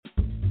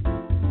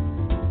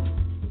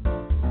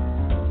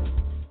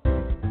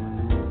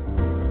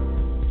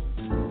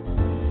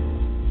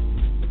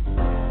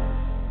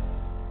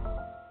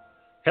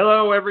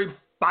Hello,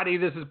 everybody.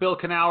 This is Bill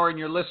Knauer, and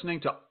you're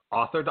listening to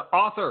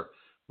Author2Author,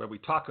 where we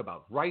talk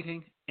about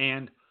writing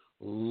and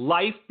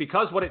life,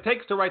 because what it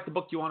takes to write the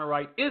book you want to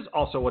write is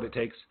also what it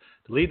takes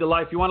to lead the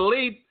life you want to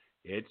lead.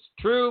 It's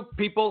true,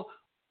 people.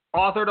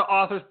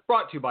 Author2Author is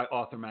brought to you by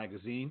Author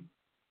Magazine,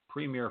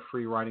 premier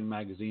free writing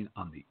magazine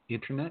on the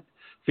internet,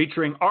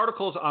 featuring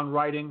articles on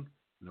writing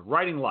and the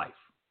writing life.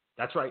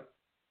 That's right,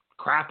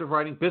 craft of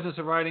writing, business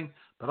of writing,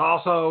 but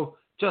also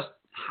just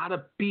how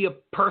to be a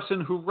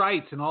person who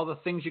writes and all the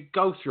things you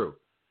go through.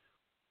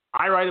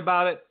 I write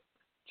about it.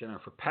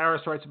 Jennifer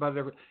Paris writes about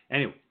it.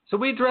 Anyway, so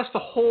we address the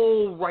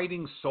whole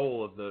writing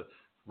soul of the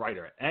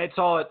writer. And it's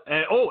all,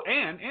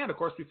 and of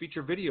course we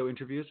feature video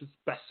interviews with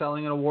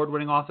best-selling and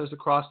award-winning authors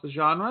across the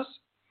genres.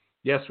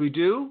 Yes, we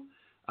do.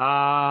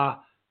 Right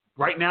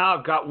now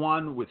I've got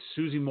one with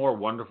Susie Moore,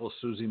 wonderful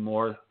Susie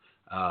Moore,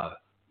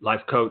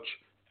 life coach.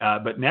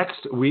 But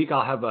next week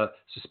I'll have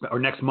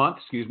next month,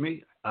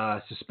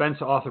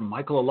 suspense author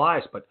Michael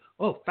Elias. But,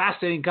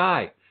 fascinating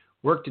guy.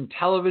 Worked in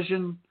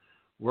television,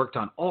 worked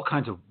on all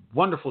kinds of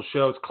wonderful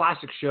shows,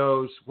 classic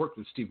shows, worked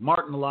with Steve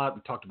Martin a lot.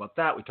 We talked about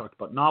that. We talked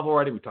about novel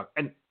writing.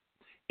 And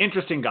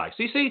interesting guy.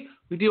 See,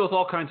 we deal with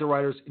all kinds of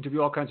writers,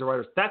 interview all kinds of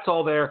writers. That's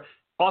all there.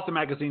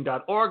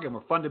 authormagazine.org, and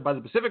we're funded by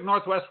the Pacific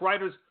Northwest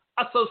Writers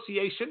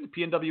Association,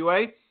 the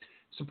PNWA,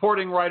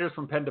 supporting writers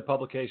from pen to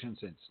publication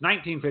since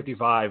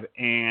 1955,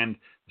 and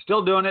we're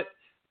still doing it,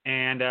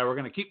 and we're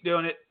going to keep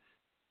doing it.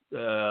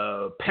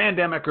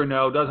 Pandemic or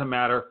no, doesn't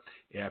matter.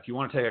 Yeah, if you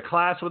want to take a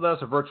class with us,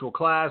 a virtual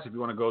class, if you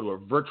want to go to a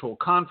virtual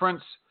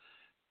conference,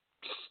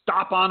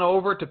 stop on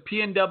over to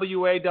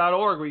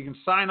pnwa.org where you can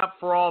sign up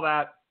for all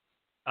that.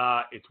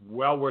 It's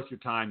well worth your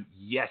time.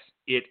 Yes,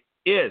 it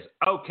is.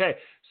 Okay,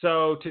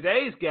 so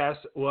today's guest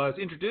was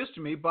introduced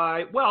to me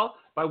by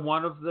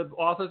one of the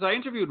authors I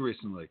interviewed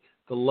recently,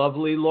 the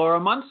lovely Laura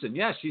Munson.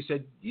 Yes, she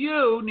said,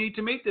 you need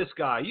to meet this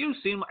guy.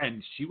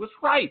 And she was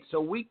right. So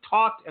we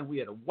talked and we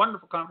had a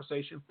wonderful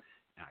conversation.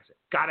 And I said,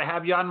 got to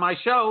have you on my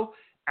show,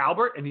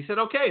 Albert. And he said,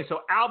 okay.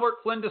 So Albert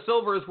Flynn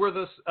DeSilver is with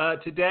us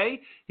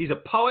today. He's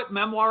a poet,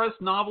 memoirist,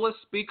 novelist,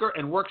 speaker,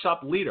 and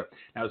workshop leader.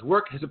 Now, his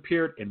work has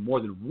appeared in more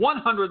than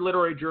 100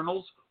 literary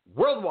journals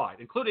worldwide,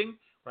 including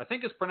what I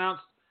think is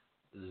pronounced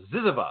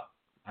ZYZZYVA.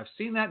 I've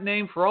seen that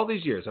name for all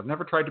these years. I've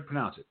never tried to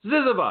pronounce it.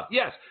 ZYZZYVA,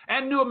 yes.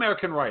 And New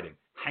American Writing,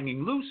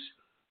 Hanging Loose,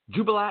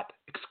 Jubilat,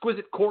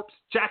 Exquisite Corpse,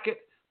 Jacket,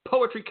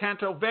 Poetry,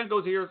 Kanto, Van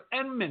Gogh's Ears,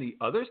 and many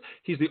others.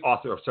 He's the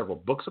author of several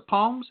books of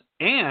poems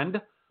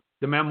and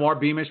the memoir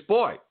Beamish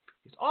Boy.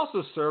 He's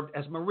also served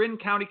as Marin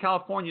County,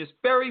 California's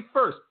very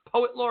first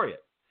Poet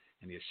Laureate.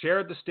 And he has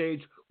shared the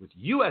stage with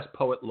U.S.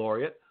 Poet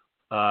Laureate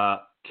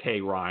Kay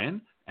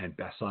Ryan and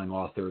bestselling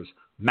authors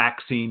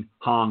Maxine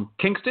Hong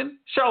Kingston,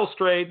 Cheryl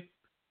Strayed,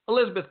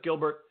 Elizabeth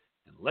Gilbert,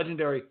 and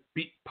legendary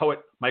beat poet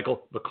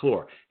Michael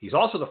McClure. He's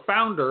also the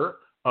founder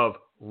of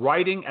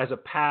Writing as a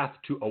Path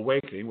to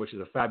Awakening, which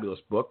is a fabulous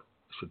book,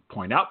 I should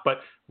point out. But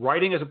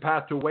Writing as a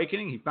Path to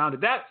Awakening, he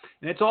founded that.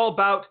 And it's all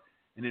about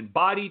an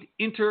embodied,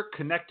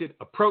 interconnected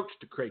approach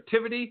to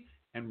creativity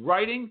and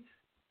writing,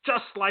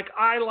 just like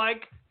I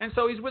like. And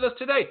so he's with us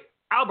today.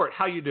 Albert,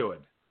 how you doing?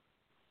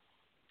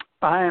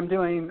 I am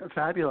doing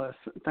fabulous.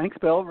 Thanks,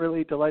 Bill.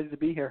 Really delighted to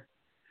be here.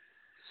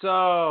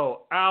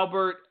 So,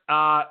 Albert,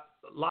 a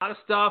lot of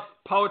stuff,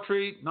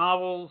 poetry,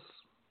 novels,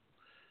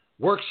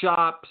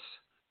 workshops.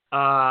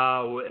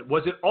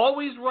 Was it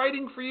always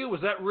writing for you?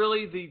 Was that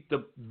really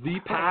the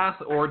path,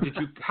 or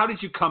how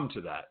did you come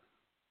to that?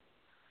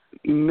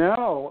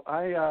 No,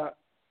 I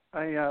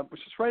was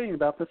just writing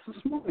about this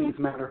morning, as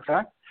a matter of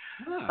fact.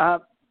 Yeah.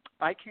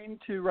 I came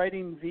to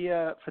writing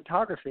via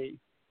photography,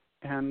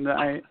 and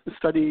I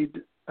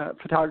studied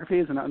photography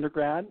as an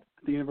undergrad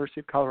at the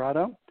University of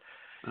Colorado,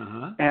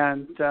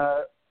 and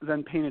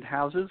then painted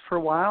houses for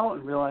a while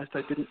and realized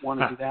I didn't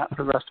want to do that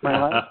for the rest of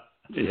my life.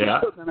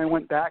 Yeah. So then I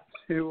went back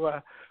to,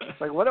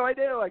 what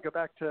do? I go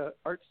back to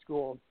art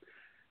school,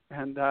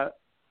 and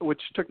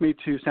which took me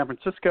to San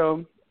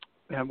Francisco,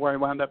 and where I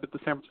wound up at the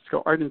San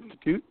Francisco Art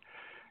Institute,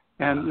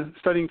 and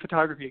studying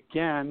photography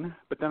again.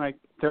 But then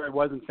there I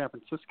was in San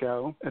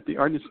Francisco at the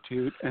Art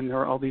Institute, and there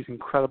were all these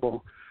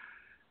incredible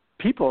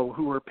people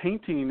who were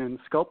painting and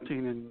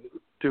sculpting and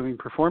doing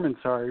performance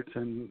art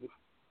and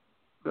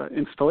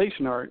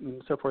installation art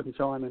and so forth and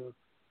so on. And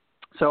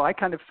so I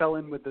kind of fell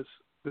in with this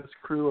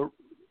crew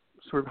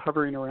sort of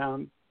hovering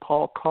around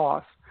Paul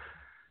Koss,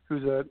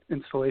 who's an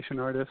installation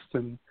artist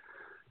and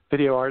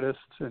video artist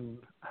and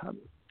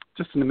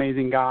just an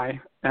amazing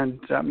guy. And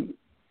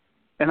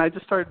I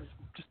just started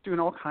just doing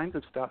all kinds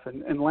of stuff,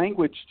 and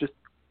language just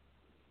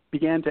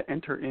began to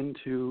enter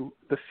into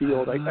the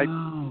field. I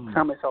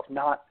found myself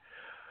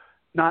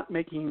not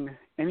making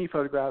any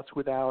photographs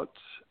without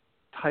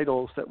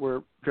titles that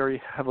were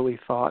very heavily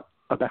thought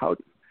about,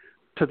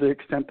 to the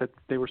extent that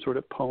they were sort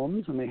of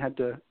poems and they had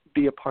to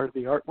be a part of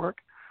the artwork.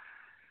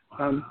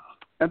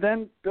 And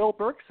then Bill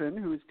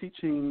Berkson, who is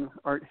teaching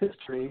art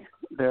history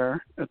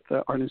there at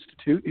the Art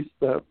Institute, he's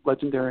the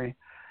legendary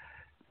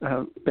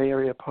Bay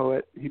Area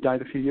poet. He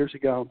died a few years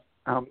ago.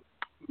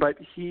 But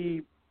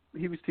he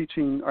he was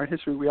teaching art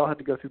history. We all had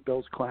to go through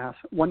Bill's class.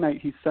 One night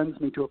he sends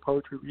me to a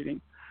poetry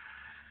reading.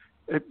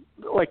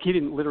 He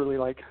didn't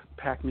literally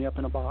pack me up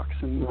in a box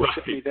and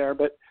ship me there,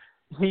 but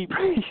he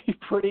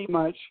pretty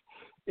much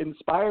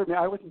inspired me.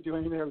 I wasn't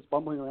doing anything. I was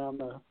bumbling around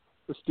the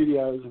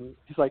studios, and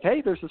he's like,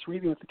 "Hey, there's this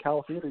reading at the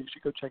Cal Theater. You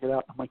should go check it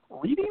out." I'm like,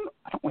 "Reading?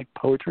 I don't like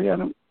poetry. I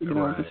don't,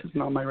 this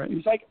isn't on my right."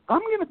 He's like,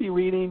 "I'm going to be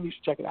reading. You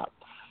should check it out."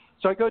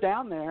 So I go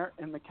down there,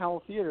 and the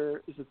Cal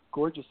Theater is a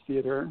gorgeous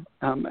theater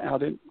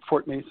out in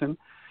Fort Mason,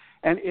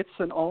 and it's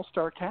an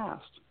all-star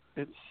cast.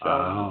 It's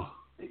the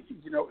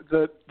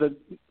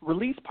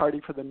release party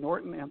for the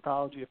Norton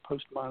Anthology of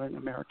Postmodern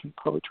American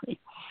Poetry.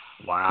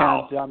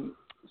 Wow. And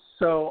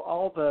so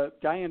all the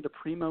Diane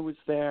DePrimo was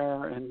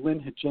there, and Lynn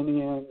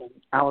Haginian, and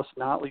Alice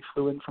Notley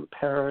flew in from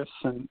Paris,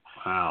 and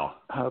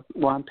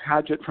Ron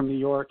Padgett from New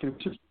York. And it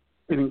was just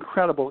an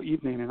incredible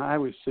evening, and I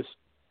was just,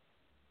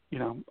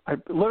 I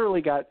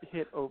literally got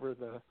hit over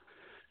the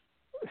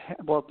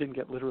didn't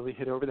get literally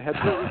hit over the head.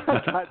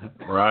 I got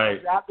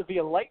grabbed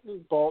via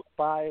lightning bolt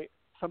by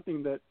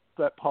something that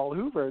Paul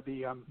Hoover,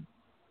 the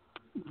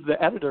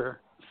editor,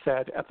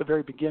 said at the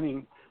very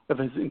beginning of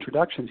his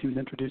introductions. He was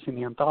introducing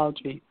the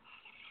anthology,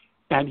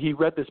 and he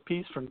read this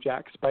piece from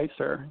Jack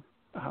Spicer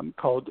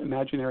called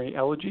Imaginary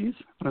Elegies.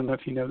 I don't know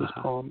if you know this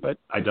poem, but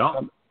I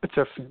don't. It's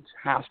a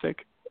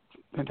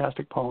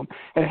fantastic poem.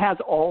 And it has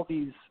all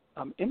these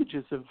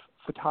images of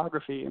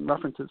photography and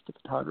references to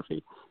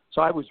photography.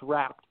 So I was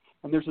rapt.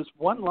 And there's this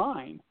one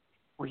line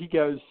where he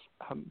goes,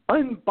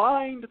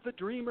 "Unbind the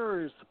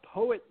dreamers,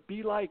 poet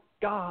be like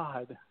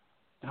God."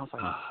 And I was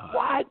like,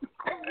 what?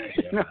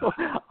 Yeah.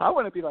 I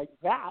want to be like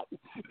that.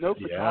 No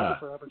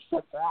photographer ever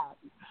said that.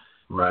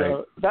 Right.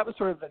 So that was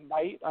sort of the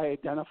night I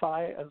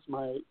identify as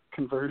my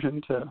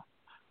conversion to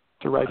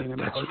writing in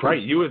poetry. That's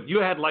right. You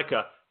had like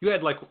a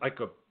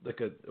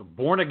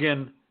born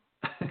again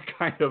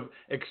kind of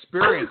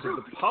experience as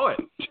a poet.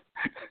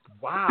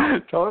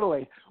 Wow.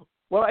 Totally.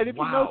 Well, and if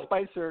you know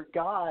Spicer,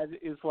 God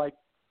is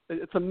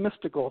it's a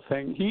mystical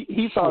thing.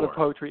 He thought of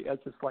poetry as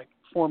this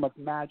form of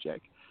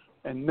magic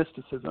and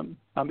mysticism.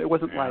 It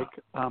wasn't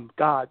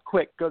God,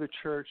 quick, go to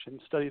church and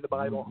study the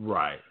Bible.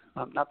 Right.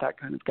 Not that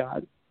kind of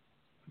God.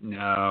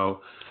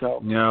 No.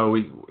 So. No.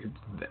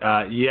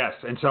 Yes.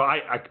 And so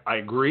I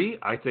agree.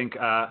 I think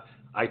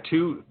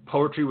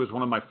poetry was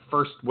one of my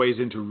first ways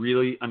into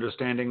really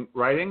understanding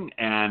writing,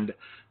 and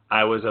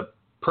I was a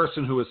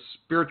person who was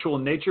spiritual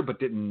in nature but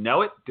didn't know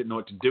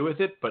what to do with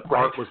it, but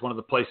art was one of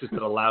the places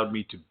that allowed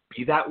me to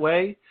be that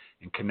way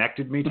and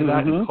connected me to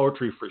that, and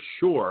poetry for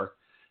sure.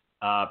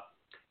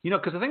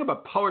 Because the thing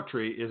about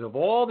poetry is, of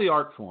all the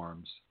art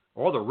forms,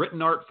 all the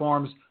written art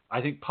forms, I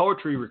think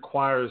poetry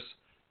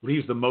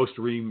leaves the most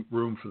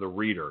room for the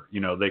reader.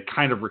 They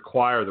kind of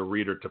require the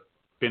reader to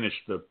finish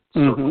the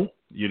circle,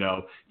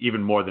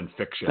 even more than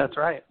fiction. That's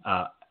right.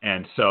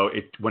 And so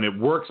when it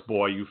works,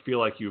 boy, you feel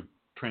like you've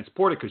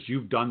transported because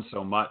you've done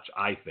so much.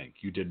 I think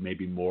you did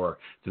maybe more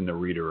than the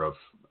reader of,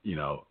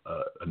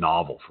 a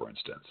novel, for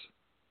instance.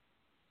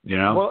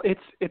 Well,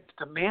 it's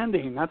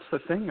demanding. That's the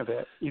thing of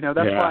it.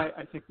 That's why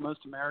I think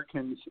most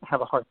Americans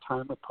have a hard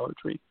time with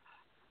poetry,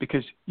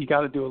 because you got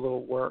to do a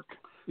little work.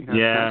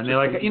 And they're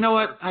like, you know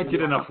what? I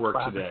did enough work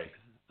today.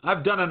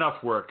 I've done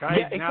enough work.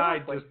 And I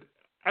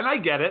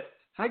get it.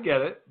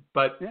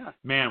 But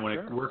man, when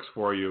it works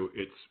for you,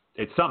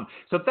 it's something.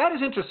 So that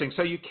is interesting.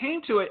 So you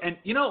came to it, and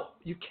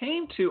you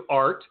came to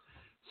art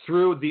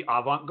through the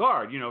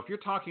avant-garde. If you're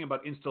talking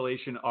about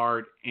installation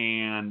art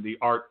and the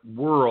art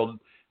world,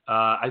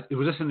 was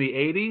this in the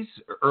 80s,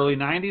 early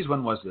 90s?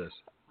 When was this?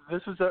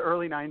 This was the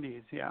early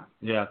 90s, yeah.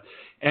 Yeah.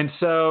 And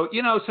so,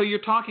 so you're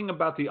talking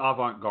about the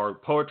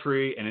avant-garde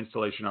poetry and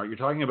installation art. You're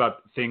talking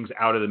about things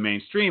out of the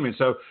mainstream. And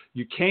so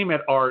you came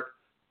at art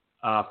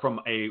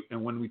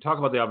and when we talk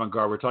about the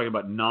avant-garde, we're talking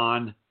about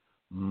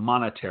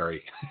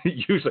non-monetary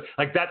usually.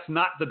 That's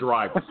not the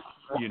driver,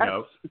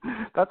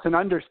 That's an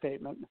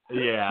understatement.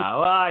 Yeah,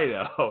 well, I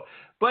know.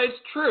 But it's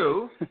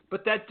true.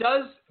 But that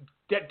does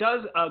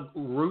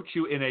root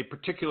you in a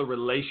particular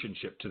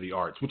relationship to the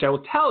arts, which I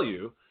will tell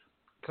you,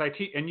 because I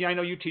teach, and I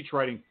know you teach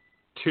writing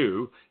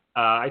too.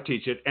 I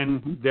teach it,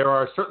 and there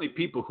are certainly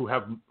people who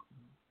have,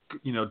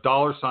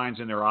 dollar signs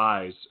in their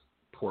eyes,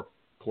 poor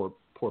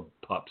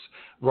pups,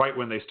 right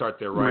when they start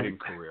their writing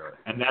career,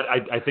 and that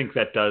I think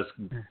that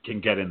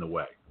can get in the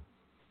way.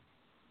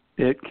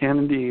 It can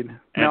indeed.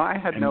 No, I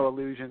had no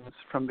illusions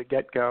from the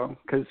get-go,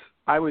 because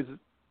I was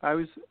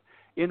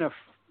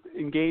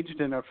engaged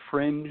in a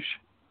fringe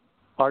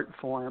art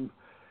form.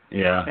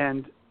 Yeah.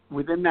 And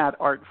within that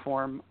art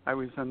form, I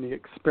was on the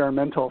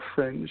experimental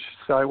fringe,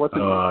 so I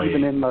wasn't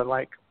even in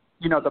the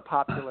the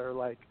popular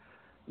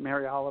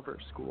Mary Oliver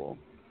school,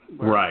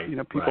 where,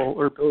 people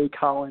or Billy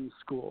Collins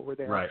school, where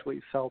they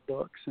actually sell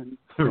books and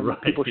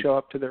people show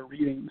up to their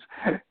readings.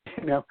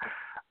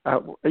 I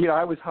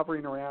was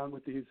hovering around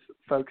with these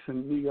folks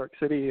in New York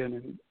City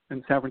and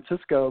in San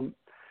Francisco,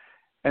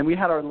 and we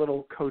had our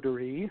little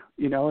coterie,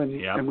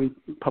 and we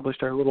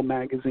published our little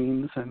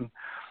magazines,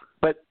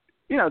 but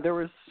there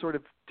was sort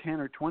of 10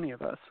 or 20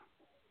 of us.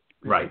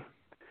 Right.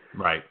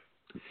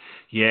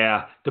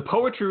 Yeah, the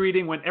poetry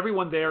reading when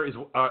everyone there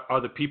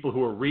are the people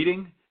who are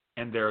reading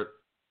and their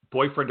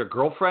boyfriend or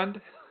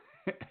girlfriend,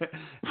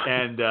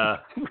 and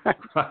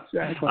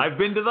Exactly. I've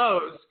been to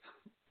those.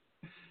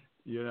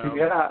 You know,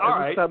 yeah, all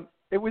right.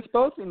 It was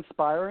both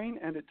inspiring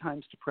and at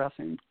times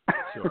depressing.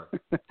 Sure.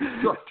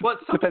 Well,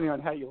 depending on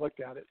how you looked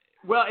at it.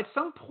 Well, at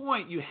some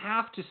point you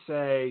have to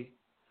say,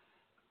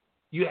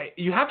 you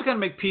have to kind of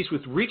make peace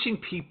with reaching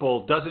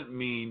people doesn't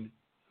mean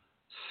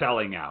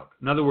selling out.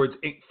 In other words,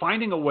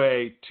 finding a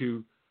way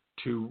to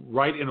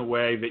write in a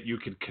way that you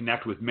can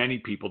connect with many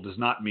people does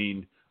not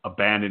mean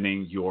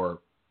abandoning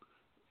your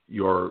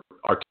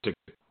artistic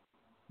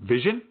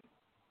vision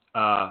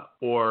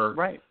or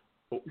right.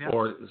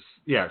 or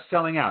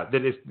selling out.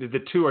 That is, the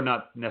two are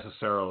not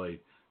necessarily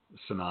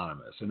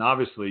synonymous. And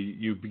obviously,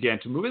 you began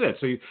to move in it.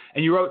 So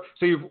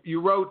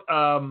you wrote.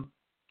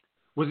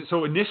 Was it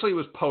so? Initially, it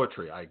was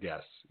poetry, I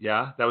guess.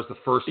 Yeah, that was the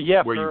first.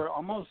 Yeah, for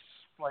almost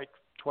like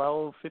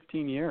 12,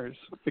 15 years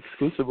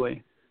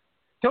exclusively.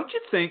 Don't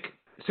you think?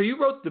 So you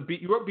wrote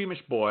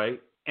Beamish Boy,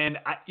 and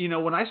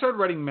when I started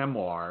writing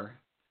memoir,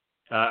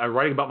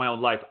 writing about my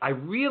own life, I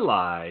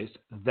realized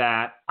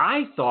that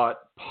I thought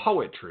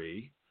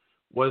poetry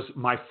was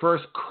my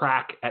first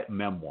crack at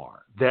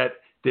memoir. That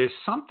there's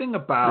something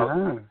about,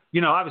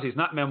 obviously it's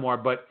not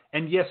memoir,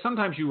 and yes,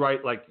 sometimes you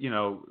write like,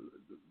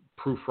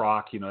 proof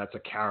rock, that's a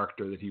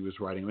character that he was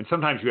writing. And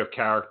sometimes you have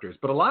characters,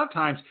 but a lot of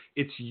times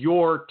it's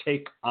your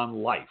take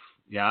on life.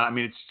 Yeah. I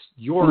mean, it's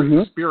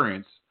your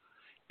experience.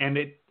 And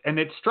it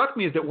struck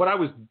me as that what I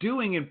was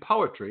doing in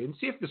poetry, and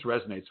see if this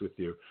resonates with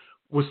you,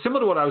 was similar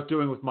to what I was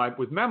doing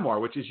with memoir,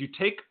 which is you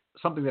take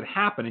something that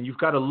happened and you've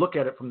got to look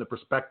at it from the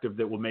perspective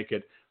that will make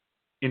it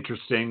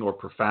interesting or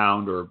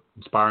profound or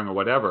inspiring or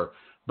whatever.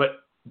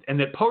 And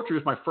that poetry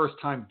was my first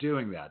time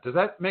doing that. Does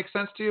that make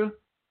sense to you?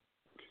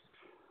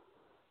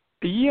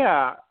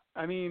 Yeah.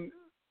 I mean,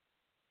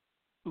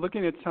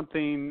 looking at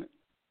something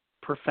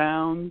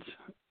profound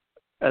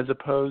as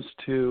opposed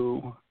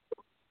to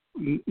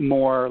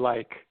more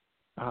like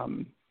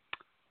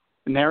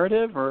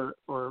narrative or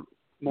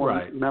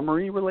more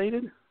memory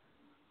related.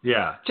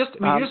 Yeah.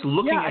 You're just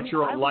looking at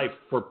your own life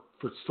for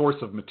source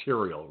of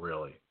material,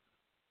 really.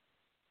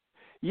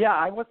 Yeah,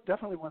 I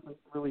definitely wasn't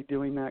really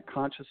doing that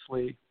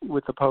consciously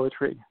with the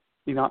poetry.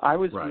 I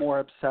was more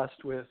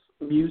obsessed with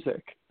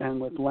music and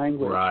with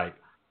language. Right.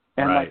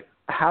 And like,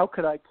 how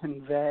could I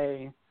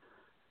convey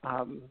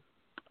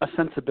a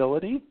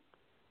sensibility?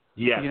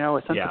 Yes.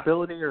 A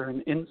sensibility or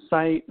an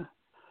insight.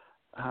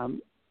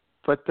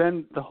 But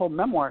then the whole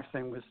memoir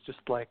thing was just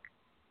like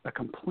a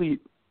complete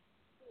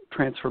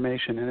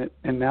transformation in it,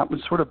 and that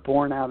was sort of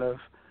born out of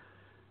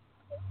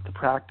the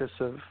practice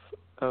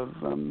of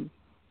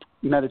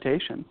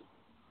meditation.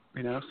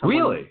 Someone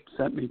really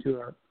sent me to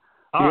a.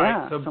 All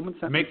right, so someone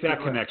sent make me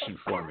that connection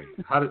for me.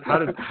 How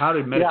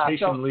did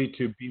meditation lead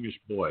to Beamish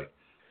Boy?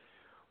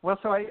 Well,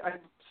 so I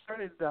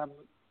started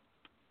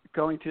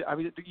going to. I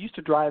used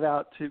to drive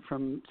out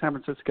from San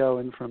Francisco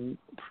and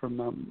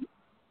from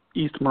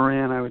East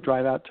Marin. I would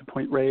drive out to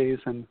Point Reyes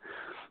and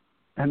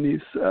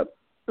these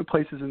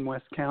places in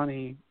West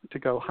County to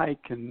go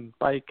hike and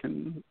bike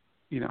and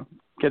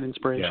get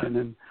inspiration.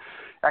 And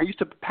I used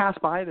to pass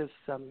by this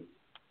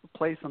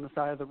place on the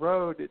side of the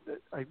road.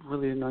 I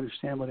really didn't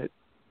understand what it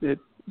said.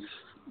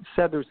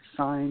 There was a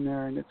sign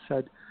there, and it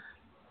said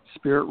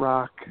Spirit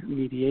Rock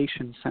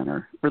Mediation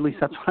Center. Or at least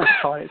that's what I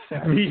thought it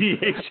said.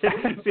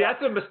 Mediation. See,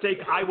 that's a mistake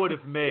I would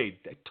have made.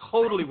 I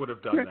totally would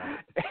have done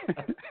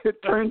that. It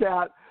turned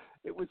out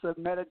it was a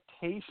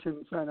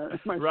meditation center. And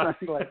my friend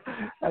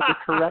had to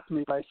correct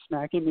me by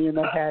smacking me in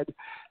the head.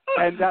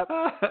 And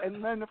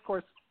then, of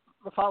course,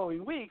 the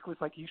following week was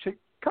like, you should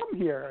come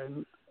here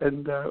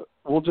and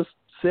we'll just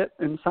sit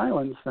in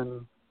silence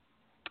and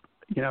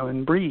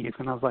and breathe.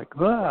 And I was like,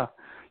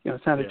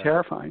 it sounded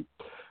terrifying.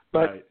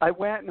 But I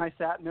went and I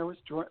sat, and there was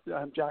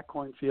Jack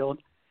Kornfield,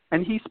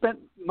 and he spent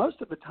most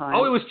of the time.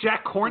 Oh, it was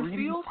Jack Kornfield?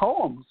 Reading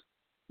poems.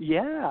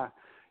 Yeah,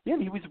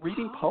 he was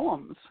reading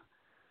poems.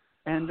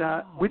 And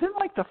within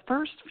like the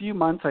first few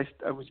months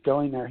I was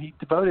going there, he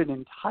devoted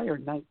an entire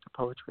night to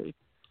poetry.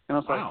 And I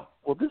was like,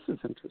 well, this is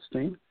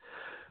interesting.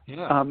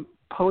 Yeah.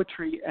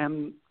 Poetry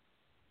and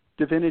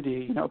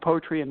divinity,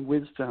 poetry and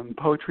wisdom,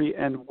 poetry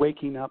and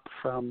waking up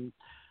from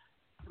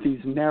these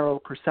narrow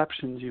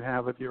perceptions you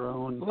have of your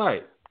own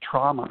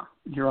trauma,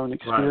 your own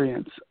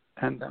experience.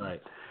 And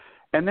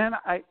and then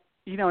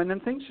and then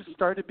things just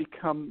started to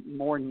become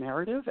more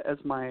narrative as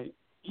my,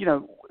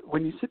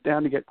 when you sit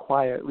down to get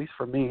quiet, at least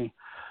for me,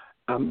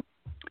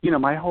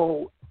 my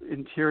whole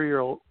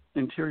interior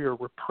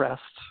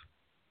repressed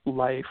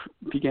life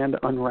began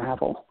to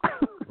unravel.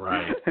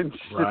 And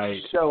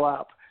just show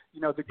up.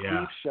 The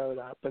grief showed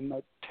up, and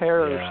the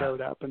terror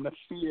showed up, and the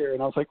fear,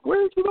 and I was like,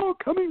 where's it all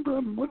coming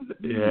from? What is it?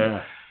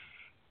 Yeah.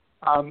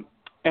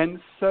 And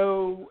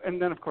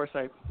then of course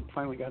I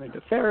finally got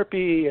into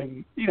therapy,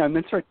 and and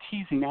then started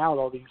teasing out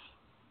all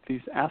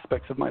these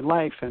aspects of my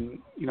life, and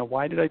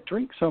why did I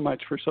drink so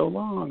much for so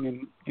long,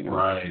 and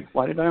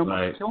why did I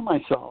almost kill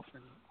myself?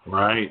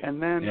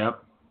 And then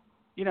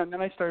and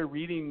then I started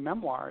reading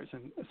memoirs,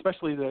 and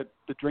especially the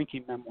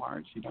drinking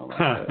memoirs.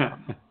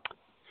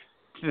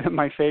 Like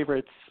my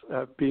favorites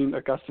being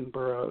Augustine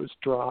Burroughs'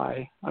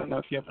 Dry. I don't know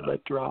if you ever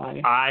read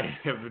Dry. I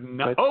have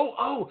not.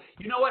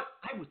 You know what?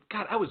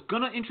 I was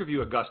gonna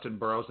interview Augustine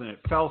Burroughs, and it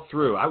fell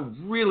through. I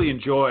really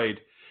enjoyed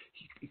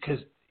because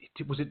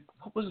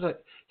what was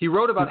that? He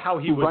wrote about how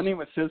he was running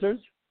with scissors.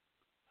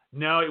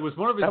 No, it was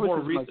one of his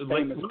more recent,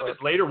 one of his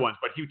later ones.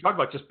 But he talked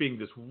about just being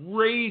this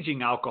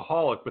raging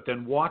alcoholic, but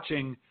then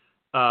watching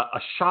a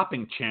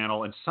shopping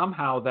channel, and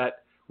somehow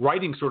that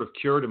writing sort of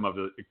cured him of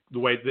the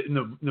way in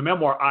the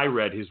memoir I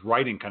read. His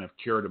writing kind of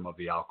cured him of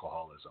the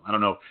alcoholism. I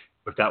don't know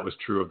if that was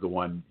true of the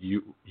one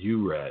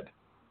you read.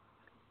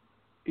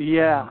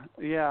 Yeah.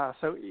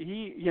 So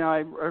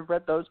I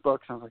read those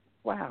books, and I was like,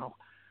 wow.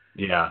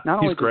 Yeah, not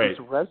only he's great.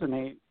 Does this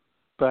resonate,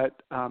 but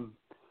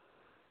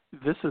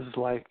this is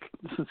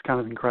kind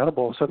of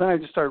incredible. So then I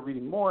just started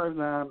reading more of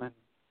them,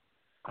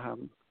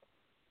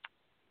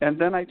 and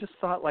then I just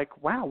thought,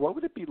 like, wow, what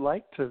would it be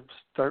like to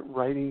start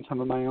writing some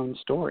of my own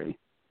story?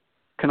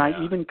 Can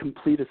I even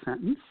complete a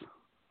sentence?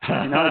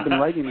 I've been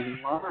writing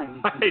in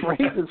lines and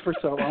phrases for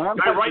so long.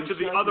 I write to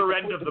the other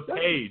end of the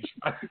page.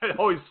 I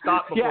always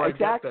stop before I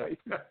get there.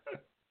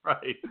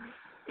 Right.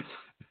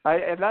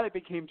 And then I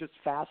became just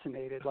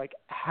fascinated. Like,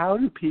 how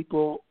do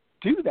people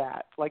do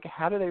that? Like,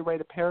 how do they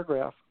write a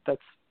paragraph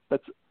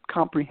that's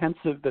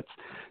comprehensive,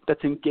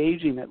 that's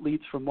engaging, that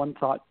leads from one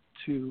thought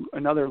to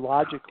another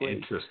logically?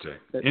 Interesting.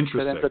 That ends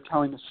up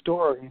telling a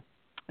story.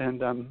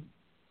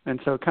 And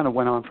so it kind of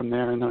went on from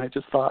there. And then I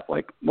just thought,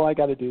 like, well, I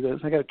got to do this.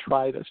 I got to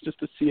try this just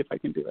to see if I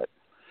can do it.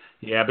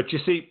 Yeah, but you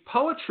see,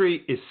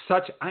 poetry is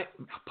such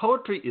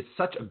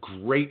a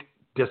great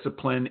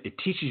discipline. It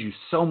teaches you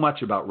so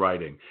much about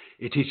writing.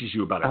 It teaches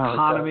you about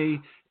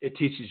economy. It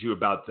teaches you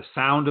about the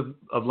sound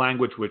of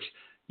language, which,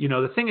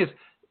 the thing is,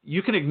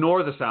 you can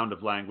ignore the sound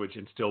of language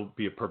and still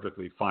be a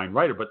perfectly fine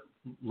writer, but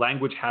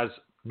language has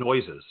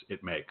noises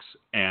it makes,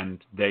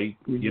 and they,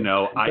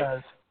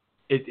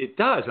 it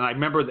does. And I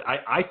remember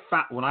I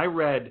found, when I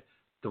read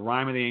The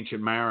Rime of the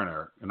Ancient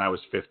Mariner, and I was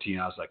 15,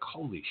 I was like,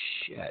 holy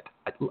shit.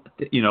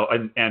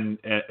 And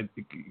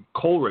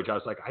Coleridge, I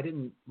was like, I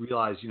didn't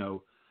realize,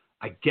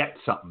 I get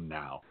something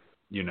now.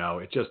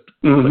 It just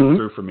clicked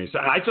through for me. So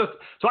I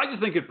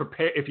just think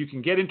if you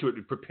can get into it,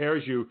 it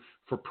prepares you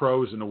for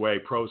prose in a way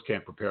prose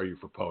can't prepare you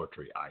for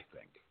poetry, I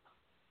think.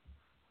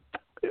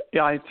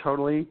 Yeah, I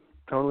totally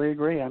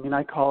agree. I mean,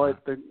 I call it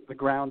the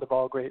ground of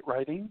all great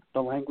writing,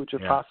 the language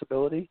of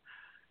possibility.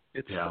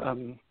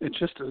 It's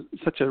just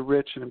such a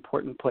rich and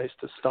important place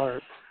to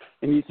start.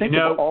 And you think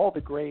of all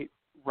the great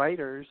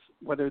writers,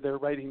 whether they're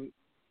writing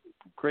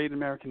great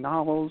American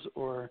novels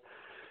or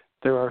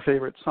they're our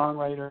favorite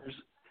songwriters,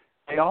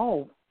 they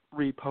all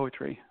read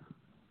poetry.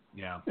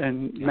 Yeah.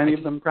 And many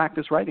of them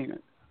practice writing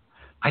it.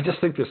 I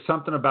just think there's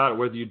something about it,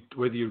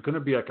 whether you're going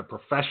to be like a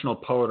professional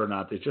poet or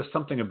not, there's just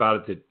something about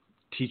it that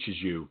teaches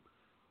you.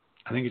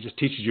 I think it just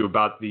teaches you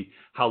about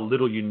how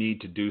little you need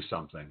to do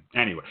something.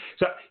 Anyway,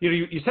 so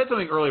you said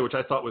something earlier which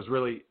I thought was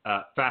really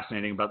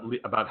fascinating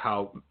about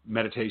how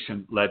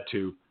meditation led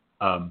to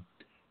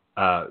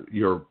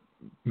your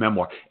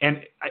memoir.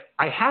 And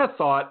I had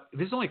thought,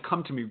 this has only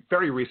come to me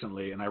very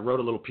recently, and I wrote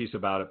a little piece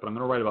about it, but I'm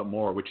going to write about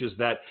more, which is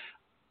that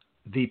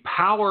the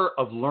power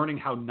of learning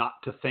how not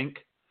to think.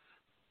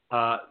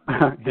 But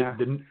I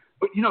didn't.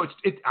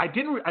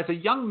 As a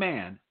young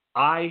man,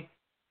 I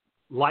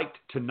liked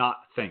to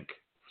not think.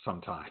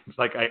 Sometimes,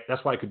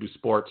 that's why I could do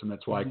sports, and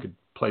that's why I could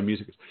play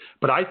music.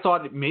 But I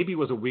thought it maybe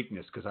was a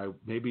weakness because I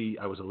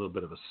was a little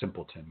bit of a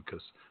simpleton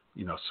because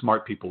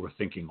smart people were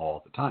thinking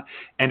all the time,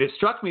 and it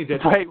struck me that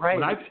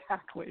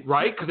exactly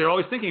because they're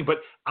always thinking. But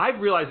I've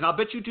realized, and I'll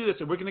bet you do this,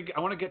 and I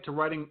want to get to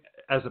writing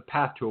as a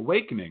path to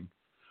awakening.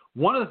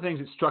 One of the things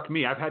that struck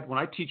me, when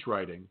I teach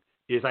writing,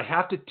 is I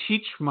have to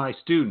teach my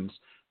students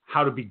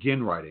how to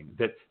begin writing.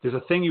 That there's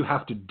a thing you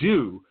have to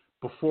do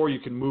before you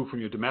can move from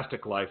your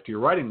domestic life to your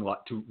writing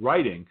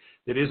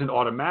that isn't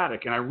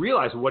automatic. And I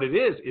realize what it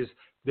is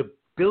the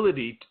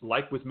ability,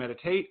 like with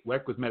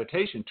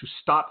meditation, to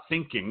stop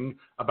thinking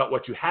about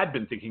what you had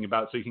been thinking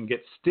about so you can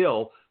get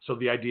still so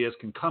the ideas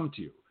can come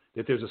to you.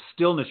 That there's a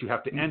stillness you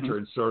have to enter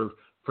and sort of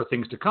for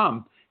things to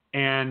come.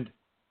 And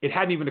it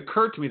hadn't even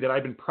occurred to me that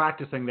I'd been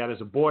practicing that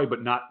as a boy,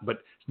 but not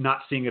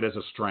seeing it as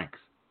a strength.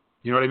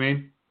 You know what I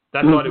mean?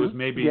 I thought it was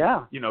maybe,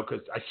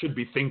 because I should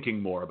be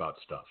thinking more about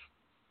stuff.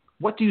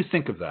 What do you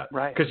think of that?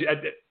 Right. Because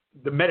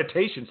the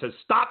meditation says,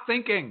 stop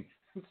thinking.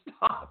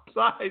 Stop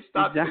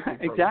thinking.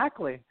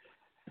 Exactly.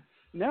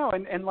 No,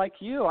 and like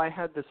you, I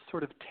had this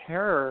sort of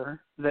terror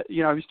that,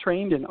 I was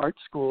trained in art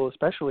school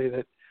especially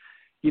that,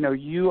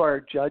 you are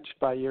judged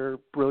by your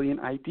brilliant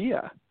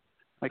idea.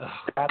 Like,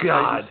 that's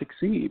how you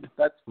succeed.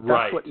 That's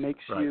what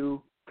makes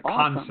you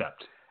awesome.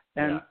 Concept.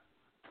 And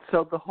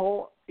so the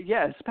whole,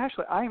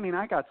 especially,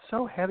 I got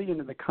so heavy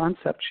into the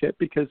concept shit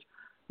because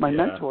my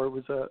mentor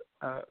was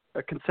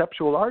a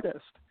conceptual artist.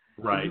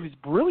 Right. And he was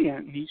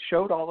brilliant. He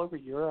showed all over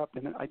Europe,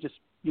 and I just,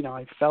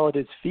 I fell at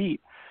his feet.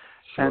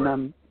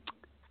 Sure.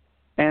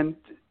 And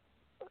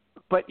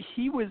but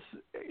he was,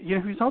 he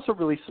was also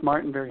really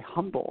smart and very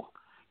humble,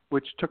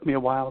 which took me a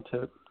while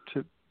to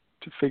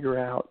figure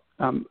out.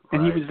 And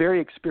he was very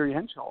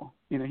experiential.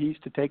 He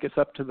used to take us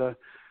up to the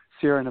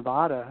Sierra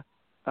Nevada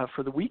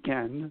for the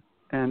weekend,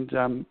 and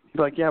he'd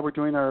be like, yeah, we're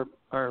doing our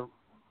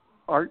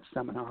art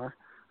seminar,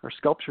 our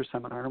sculpture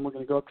seminar, and we're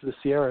going to go up to the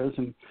Sierras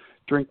and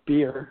drink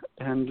beer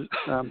and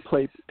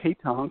play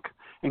pétanque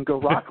and go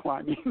rock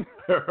climbing.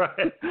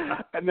 Right.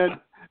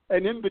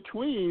 And in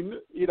between,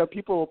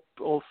 people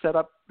will set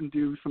up and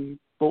do some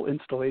full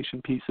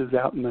installation pieces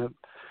out in the,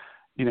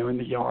 in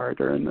the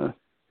yard or in the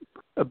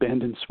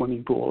abandoned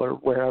swimming pool or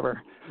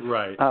wherever.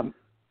 Right.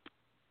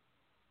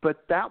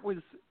 But that was,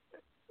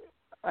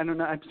 I don't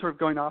know, I'm sort of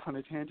going off on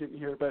a tangent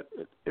here, but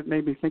it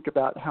made me think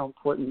about how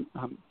important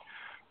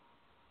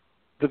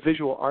the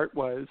visual art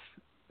was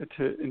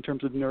in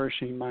terms of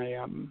nourishing my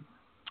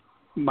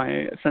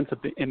my sense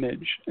of the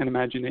image and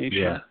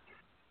imagination,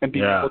 and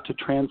being able to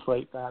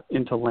translate that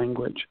into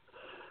language.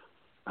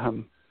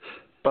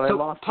 But I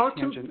lost the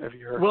tangent of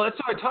your... Well,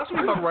 talk to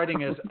me about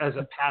writing as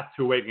a path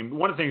to awakening.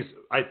 One of the things,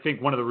 I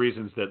think one of the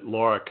reasons that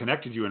Laura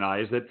connected you and I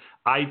is that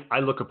I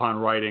look upon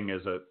writing as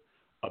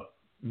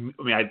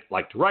I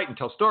like to write and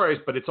tell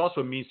stories, but it's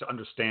also a means to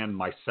understand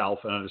myself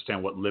and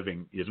understand what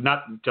living is.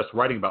 Not just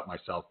writing about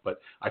myself, but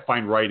I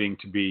find writing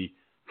to be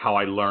how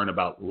I learn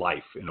about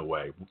life in a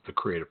way, the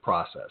creative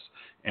process.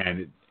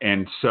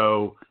 And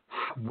so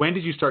when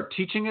did you start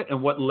teaching it,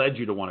 and what led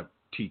you to want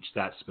to teach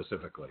that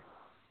specifically?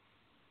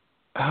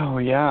 Oh,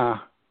 yeah.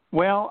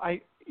 Well,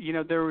 I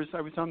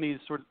was on these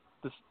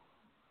this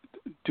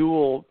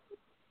dual,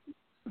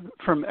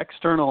 from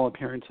external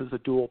appearances, a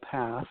dual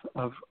path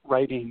of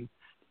writing.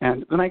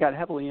 And then I got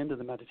heavily into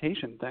the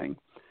meditation thing.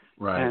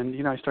 Right.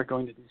 And, I started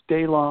going to these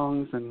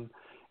day-longs, and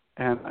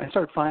I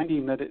started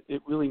finding that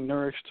it really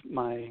nourished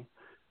my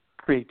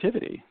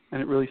creativity, and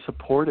it really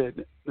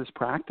supported this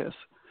practice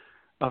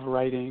of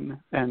writing.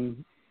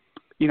 And,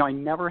 I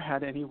never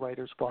had any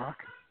writer's block.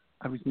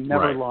 I was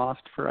never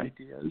lost for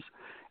ideas.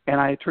 And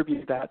I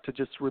attribute that to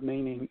just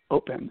remaining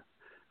open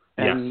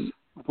and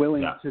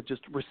willing to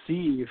just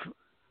receive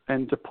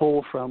and to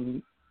pull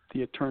from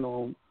the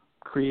eternal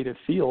creative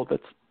field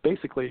that's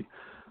basically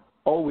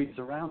always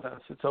around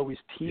us. It's always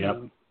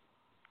teeming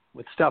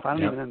with stuff. I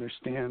don't even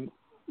understand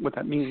what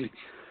that means,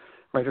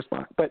 writer's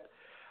block. But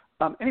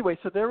anyway,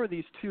 so there were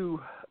these two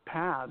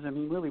paths. I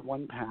mean, really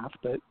one path,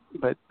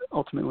 but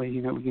ultimately,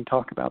 we can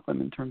talk about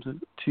them in terms of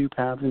two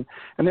paths,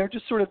 and they're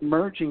just sort of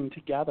merging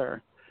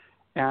together.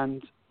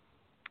 And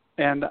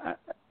I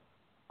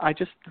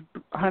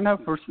don't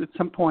know, at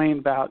some point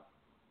about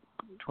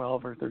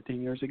 12 or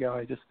 13 years ago,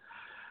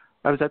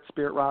 I was at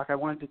Spirit Rock. I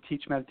wanted to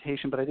teach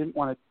meditation, but I didn't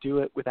want to do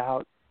it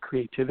without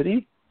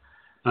creativity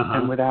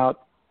and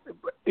without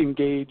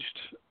engaged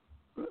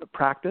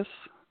practice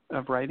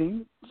of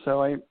writing.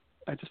 So I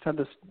just had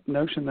this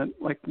notion that,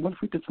 like, what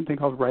if we did something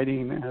called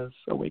writing as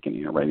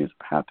awakening, or writing as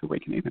a path to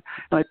awakening? And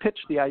I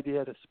pitched the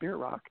idea to Spirit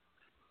Rock,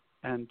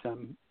 and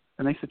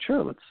they said,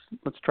 sure,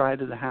 let's try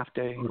it as a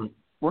half-day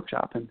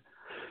workshop. And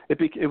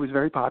it was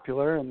very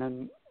popular. And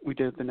then we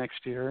did it the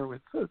next year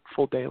with a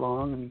full day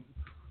long, and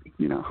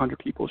 100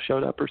 people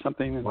showed up or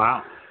something. And,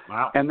 wow.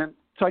 And then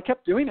so I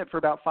kept doing it for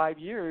about 5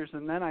 years,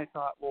 and then I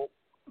thought, well,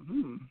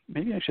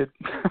 maybe I should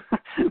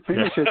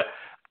I should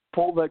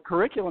pull the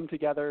curriculum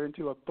together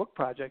into a book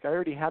project. I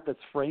already had this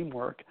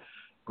framework,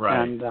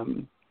 right?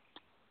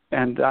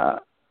 And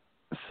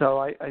so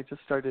I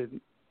just started,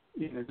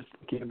 just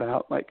thinking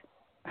about like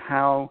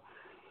how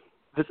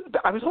this.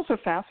 I was also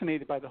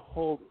fascinated by the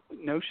whole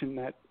notion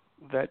that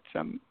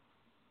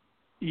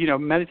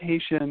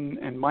meditation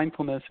and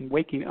mindfulness and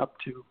waking up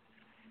to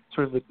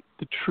sort of the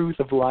truth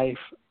of life,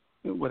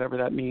 whatever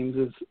that means,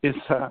 is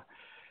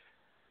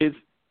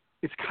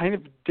kind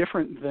of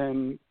different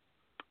than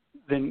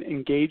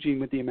engaging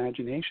with the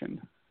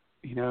imagination,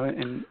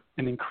 and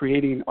in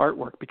creating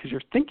artwork, because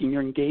you're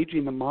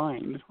engaging the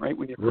mind, right,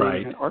 when you're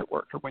creating an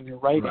artwork or when you're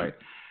writing. Right.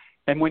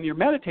 And when you're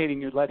meditating,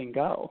 you're letting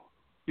go.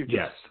 You're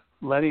just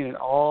letting it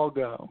all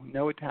go.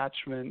 No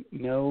attachment,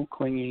 no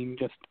clinging,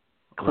 just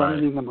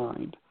cleansing the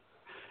mind.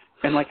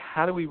 And like,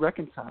 how do we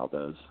reconcile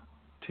those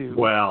two?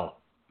 Well,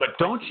 but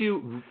don't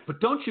you,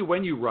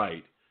 when you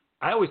write,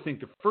 I always think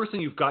the first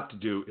thing you've got to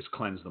do is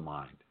cleanse the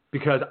mind.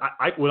 Because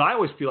what I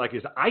always feel like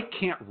is I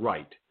can't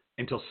write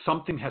until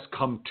something has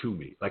come to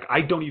me. Like,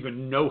 I don't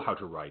even know how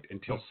to write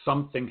until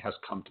something has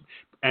come to me.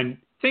 And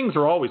things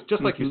are always,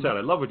 just like you said,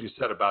 I love what you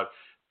said about,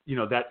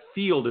 that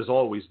field is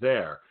always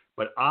there.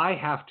 But I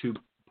have to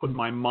put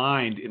my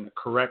mind in the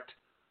correct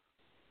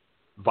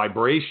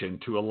vibration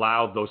to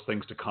allow those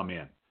things to come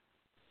in.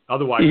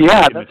 Otherwise,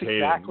 that's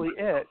exactly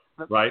it.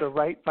 The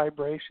right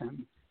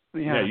vibration.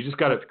 Yeah, you just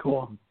got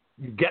to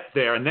get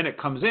there, and then it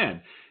comes in.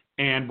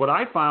 And what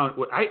I found,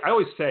 I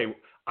always say,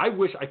 I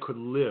wish I could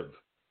live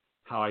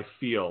how I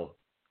feel.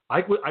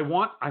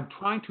 I'm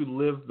trying to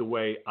live the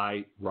way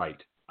I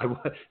write.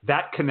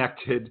 That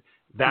connected,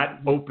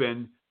 that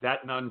open,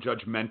 that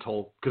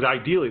non-judgmental, because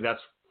ideally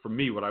that's, for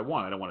me, what I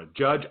want. I don't want to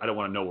judge. I don't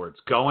want to know where it's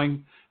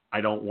going. I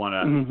don't want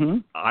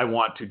to, I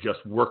want to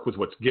just work with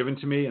what's given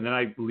to me. And then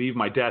I leave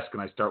my desk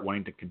and I start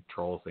wanting to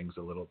control things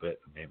a little bit,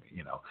 maybe,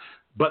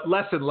 but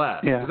less and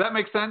less. Yeah. Does that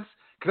make sense?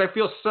 Because I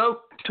feel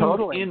so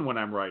tuned in when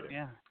I'm writing.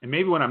 Yeah. And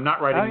maybe when I'm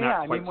not writing,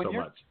 not quite so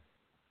much.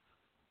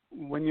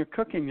 When you're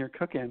cooking,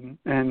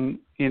 and,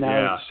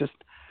 it's just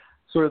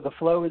sort of the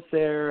flow is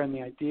there and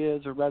the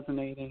ideas are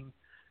resonating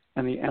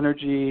and the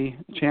energy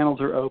channels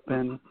are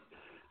open.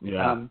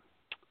 Yeah.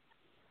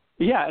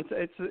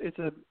 It's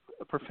a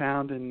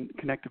profound and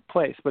connected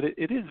place, but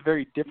it is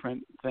very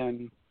different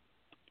than,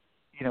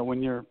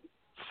 when you're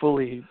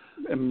fully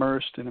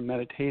immersed in a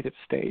meditative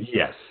state.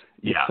 Yes.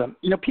 Yeah.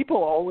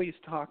 People always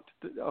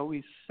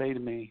say to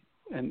me,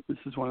 and this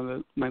is one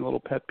of my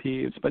little pet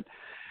peeves, but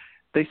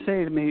they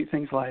say to me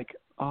things like,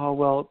 oh,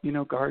 well,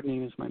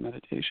 gardening is my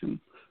meditation.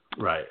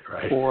 Right.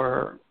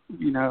 Or,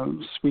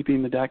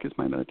 sweeping the deck is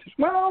my meditation.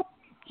 Well,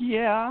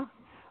 yeah.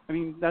 I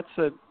mean,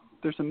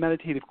 there's a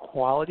meditative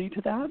quality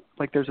to that.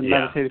 Like there's a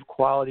meditative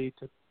quality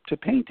to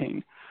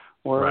painting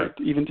or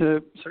even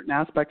to certain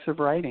aspects of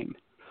writing.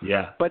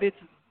 Yeah. But it's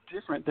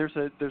different. There's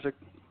a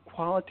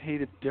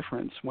qualitative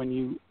difference when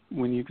you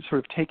sort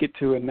of take it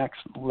to a next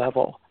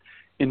level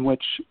in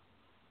which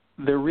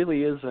there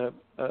really is a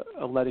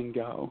letting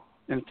go.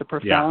 And it's a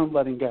profound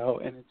letting go,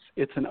 and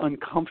it's an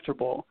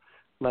uncomfortable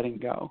letting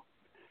go.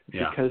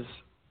 Yeah. Because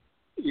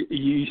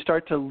you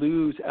start to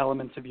lose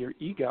elements of your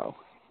ego.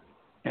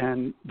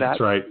 And that,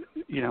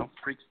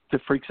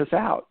 freaks us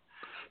out.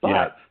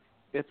 But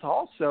it's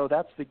also,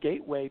 that's the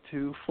gateway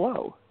to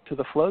flow, to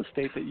the flow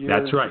state that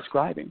you're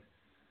describing.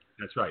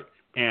 That's right.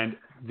 And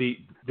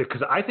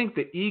because I think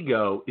the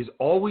ego is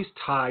always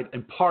tied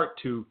in part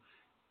to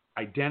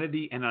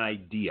identity and an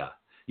idea.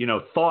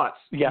 Thoughts,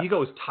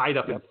 ego is tied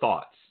up in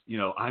thoughts.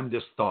 I'm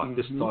this thought,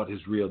 this thought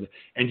is real.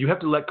 And you have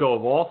to let go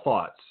of all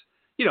thoughts,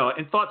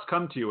 and thoughts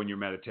come to you when you're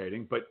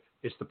meditating, but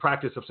it's the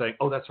practice of saying,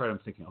 oh, that's right, I'm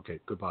thinking, okay,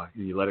 goodbye.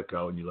 And you let it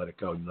go, and you let it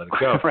go, and you let it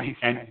go.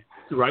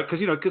 Because,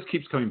 it just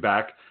keeps coming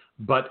back.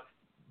 But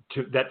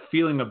to that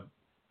feeling of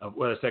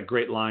it's that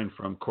great line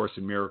from Course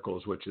in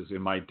Miracles, which is,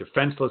 in my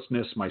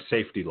defenselessness, my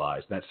safety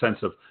lies. That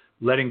sense of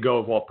letting go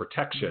of all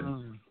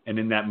protection. And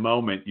in that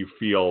moment, you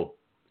feel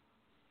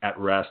at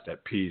rest,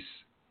 at peace.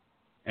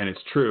 And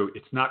it's true.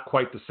 It's not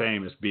quite the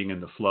same as being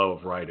in the flow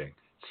of writing.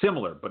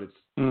 Similar, but it's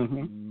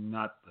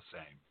not the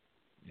same.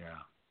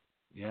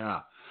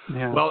 Yeah.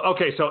 Well,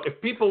 okay, so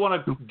if people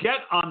want to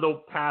get on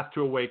the path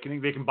to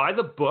awakening, they can buy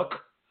the book,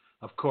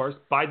 of course.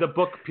 Buy the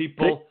book,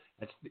 people.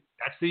 That's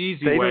the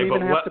easy way. They don't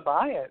even have to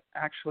buy it,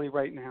 actually,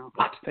 right now.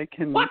 What? They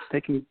can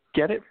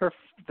get it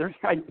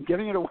I'm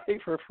giving it away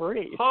for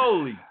free.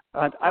 Holy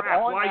crap,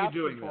 all why I'm are you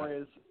doing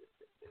that?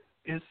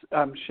 Is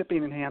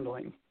shipping and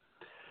handling.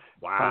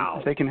 Wow.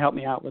 If they can help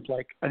me out with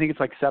I think it's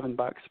like $7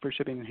 for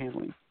shipping and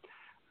handling.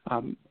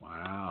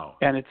 Wow.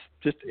 And it's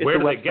where a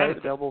do website they get it?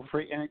 Available for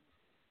free. And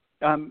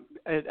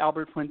at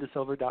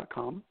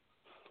AlbertFlynnDeSilver.com.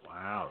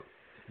 Wow.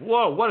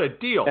 Whoa, what a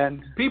deal.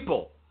 And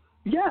people.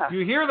 Yeah. Do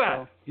you hear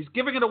that? He's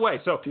giving it away.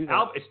 So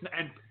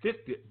this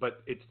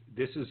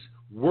is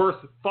worth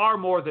far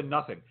more than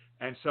nothing.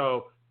 And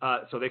so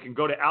they can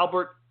go to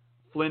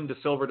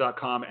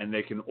AlbertFlynnDeSilver.com and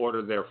they can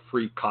order their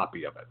free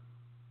copy of it.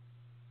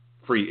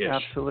 Free-ish.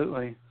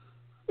 Absolutely.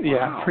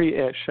 Yeah,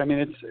 free-ish. I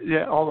mean,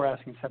 all we're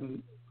asking is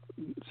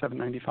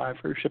 $7.95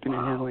 for shipping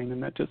and handling,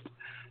 and that just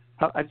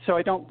so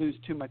I don't lose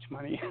too much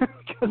money.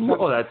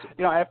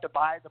 I have to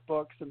buy the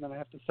books and then I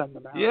have to send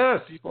them out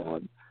to people.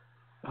 And,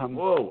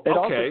 it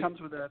also comes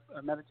with a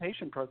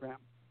meditation program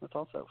that's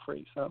also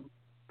free. So.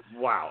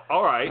 Wow.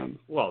 All right.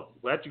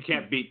 You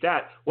can't beat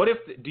that. What if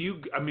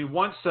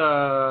once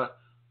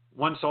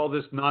all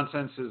this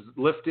nonsense is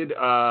lifted,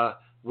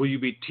 will you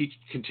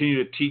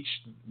continue to teach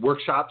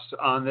workshops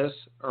on this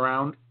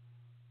around?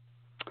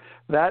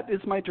 That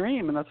is my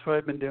dream, and that's what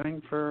I've been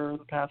doing for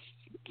the past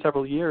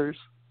several years.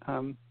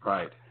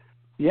 Right.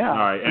 Yeah. All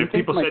right. And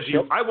people said to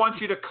you, I want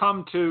you to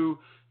come to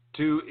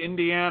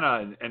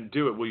Indiana and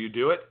do it. Will you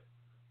do it?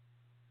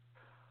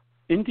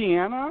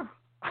 Indiana?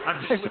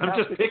 I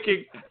just picked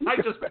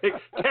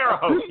Terre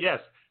Haute. Yes.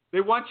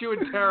 They want you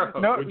in Terre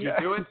Haute. Would you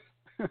do it?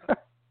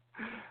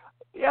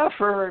 Yeah,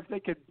 if they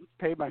could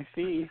pay my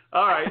fee.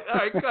 All right,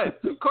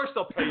 good. Of course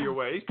they'll pay your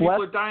way.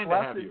 People are dying to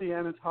have you. Bless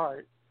Indiana's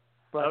heart.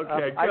 But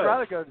good. I'd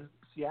rather go to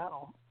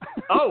Seattle.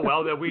 Oh,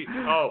 well, then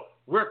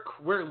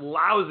we're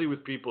lousy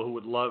with people who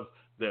would love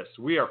this.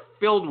 We are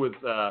filled with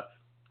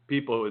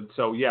people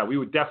we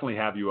would definitely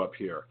have you up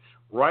here.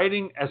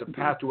 Writing as a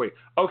path to awakening.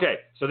 Okay,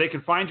 so they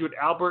can find you at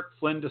Albert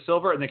Flynn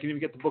DeSilver, and they can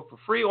even get the book for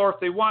free, or if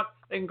they want,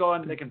 they can go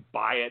on and they can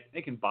buy it.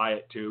 They can buy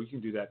it too. You can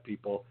do that,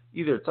 people.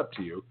 Either it's up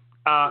to you.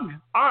 All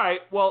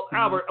right. Well,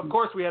 Albert, of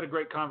course we had a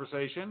great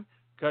conversation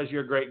because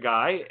you're a great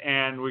guy,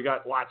 and we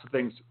got lots of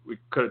things we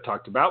could have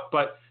talked about.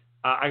 But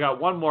I got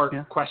one more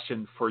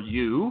question for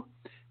you.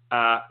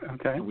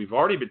 Okay. We've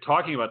already been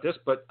talking about this,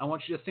 but I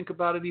want you to think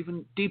about it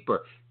even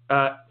deeper.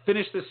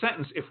 Finish this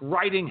sentence. If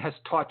writing has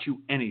taught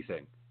you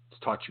anything, it's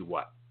taught you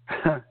what?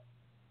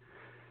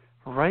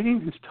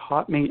 Writing has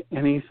taught me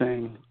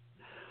anything.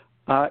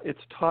 It's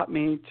taught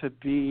me to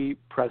be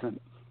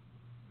present.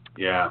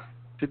 Yeah.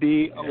 to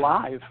be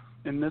alive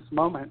in this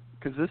moment,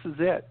 because this is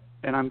it.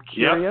 And I'm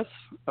curious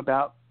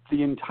about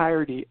the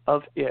entirety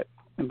of it.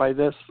 And by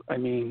this, I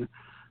mean,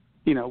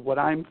 what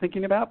I'm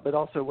thinking about, but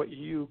also what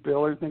you,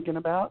 Bill, are thinking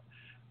about,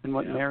 and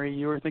what Mary,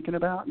 you are thinking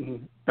about,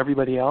 and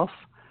everybody else.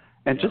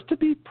 And just to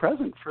be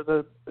present for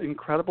the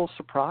incredible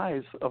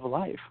surprise of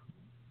life.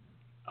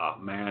 Oh,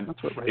 man.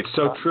 That's what it's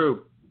so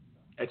true.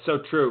 It's so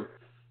true.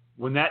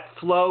 When that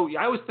flow,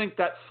 I always think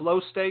that flow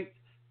state,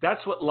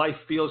 that's what life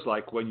feels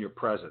like when you're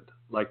present.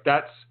 Like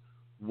that's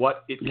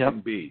what it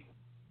can be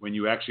when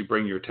you actually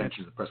bring your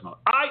attention to the present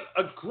moment. I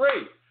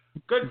agree.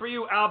 Good for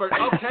you, Albert.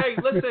 Okay,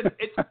 listen,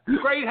 it's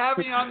great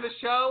having you on the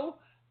show.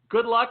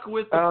 Good luck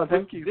with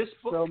this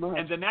book so much.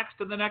 and the next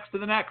and the next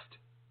and the next.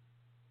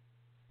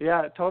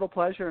 Yeah, total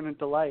pleasure and a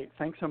delight.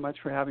 Thanks so much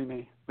for having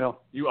me, Bill.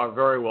 You are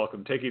very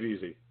welcome. Take it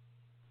easy.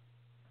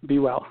 Be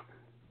well.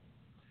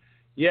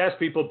 Yes,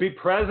 people, be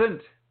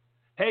present.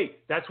 Hey,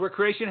 that's where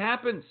creation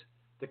happens.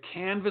 The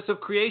canvas of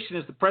creation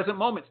is the present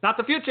moment. It's not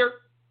the future.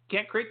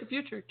 Can't create the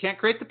future. Can't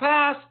create the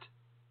past.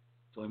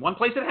 It's only one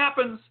place it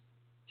happens,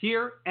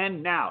 here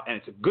and now. And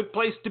it's a good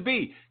place to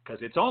be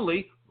because it's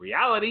only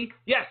reality.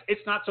 Yes,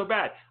 it's not so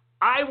bad.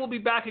 I will be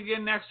back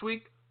again next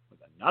week with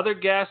another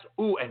guest.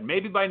 Ooh, and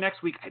maybe by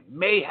next week I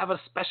may have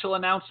a special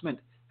announcement.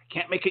 I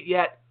can't make it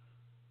yet.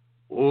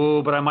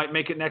 Ooh, but I might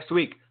make it next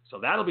week. So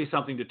that'll be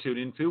something to tune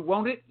into,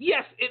 won't it?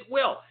 Yes, it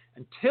will.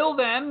 Until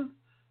then,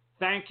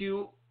 thank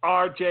you,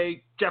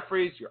 R.J.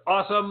 Jeffries. You're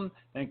awesome.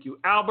 Thank you,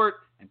 Albert.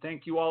 And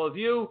thank you, all of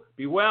you.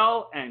 Be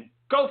well and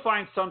go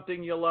find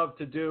something you love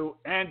to do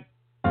and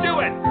do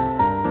it.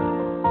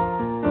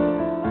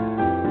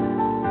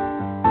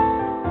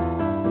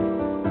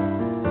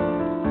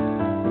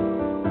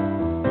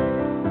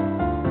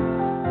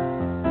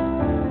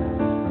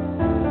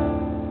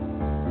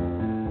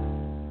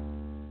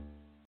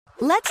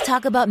 Let's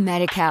talk about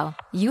Medi-Cal.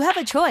 You have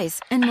a choice,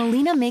 and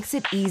Molina makes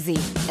it easy,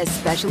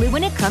 especially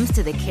when it comes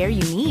to the care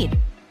you need.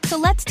 So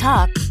let's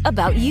talk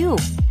about you,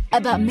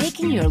 about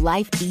making your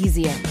life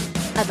easier,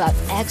 about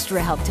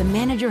extra help to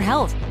manage your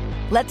health.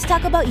 Let's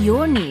talk about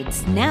your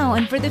needs now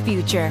and for the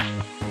future.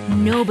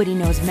 Nobody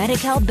knows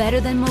Medi-Cal better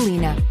than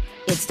Molina.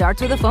 It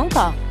starts with a phone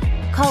call.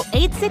 Call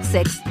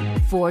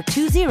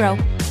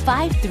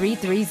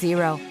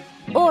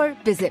 866-420-5330 or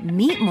visit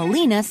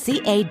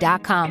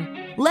meetmolinaca.com.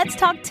 Let's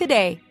talk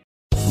today.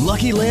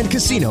 Lucky Land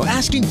Casino,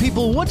 asking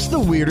people, what's the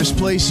weirdest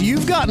place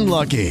you've gotten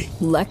lucky?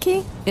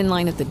 Lucky? In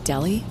line at the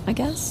deli, I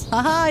guess?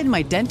 Aha, in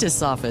my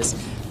dentist's office.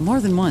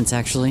 More than once,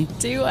 actually.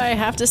 Do I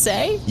have to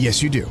say?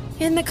 Yes, you do.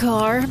 In the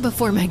car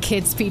before my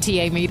kids'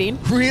 PTA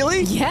meeting.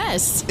 Really?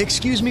 Yes.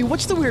 Excuse me,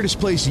 what's the weirdest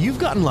place you've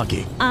gotten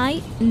lucky?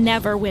 I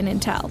never win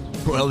and tell.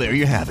 Well, there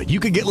you have it. You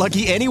can get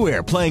lucky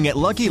anywhere, playing at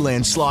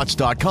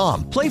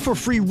LuckyLandSlots.com. Play for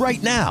free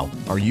right now.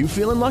 Are you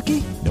feeling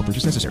lucky? No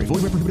purchase necessary.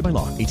 Void where prohibited by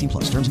law. 18+.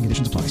 Terms and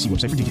conditions apply. See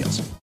website for details.